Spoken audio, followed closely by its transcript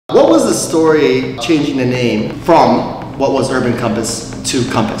the story changing the name from what was Urban Compass to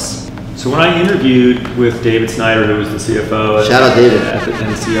Compass? So when I interviewed with David Snyder, who was the CFO Shout out David.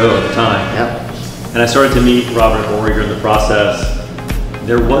 and the CEO at the time, Yep. and I started to meet Robert and Ori during the process,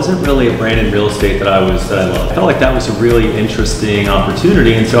 there wasn't really a brand in real estate that I loved. I felt like that was a really interesting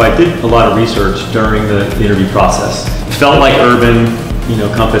opportunity, and so I did a lot of research during the interview process. It felt like Urban,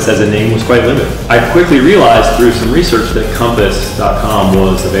 Compass as a name was quite limited. I quickly realized through some research that Compass.com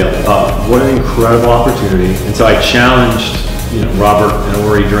was available. What an incredible opportunity. And so I challenged Robert and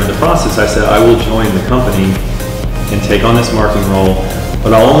Ori during the process. I said, I will join the company and take on this marketing role,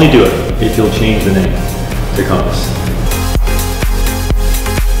 but I'll only do it if you'll change the name to Compass.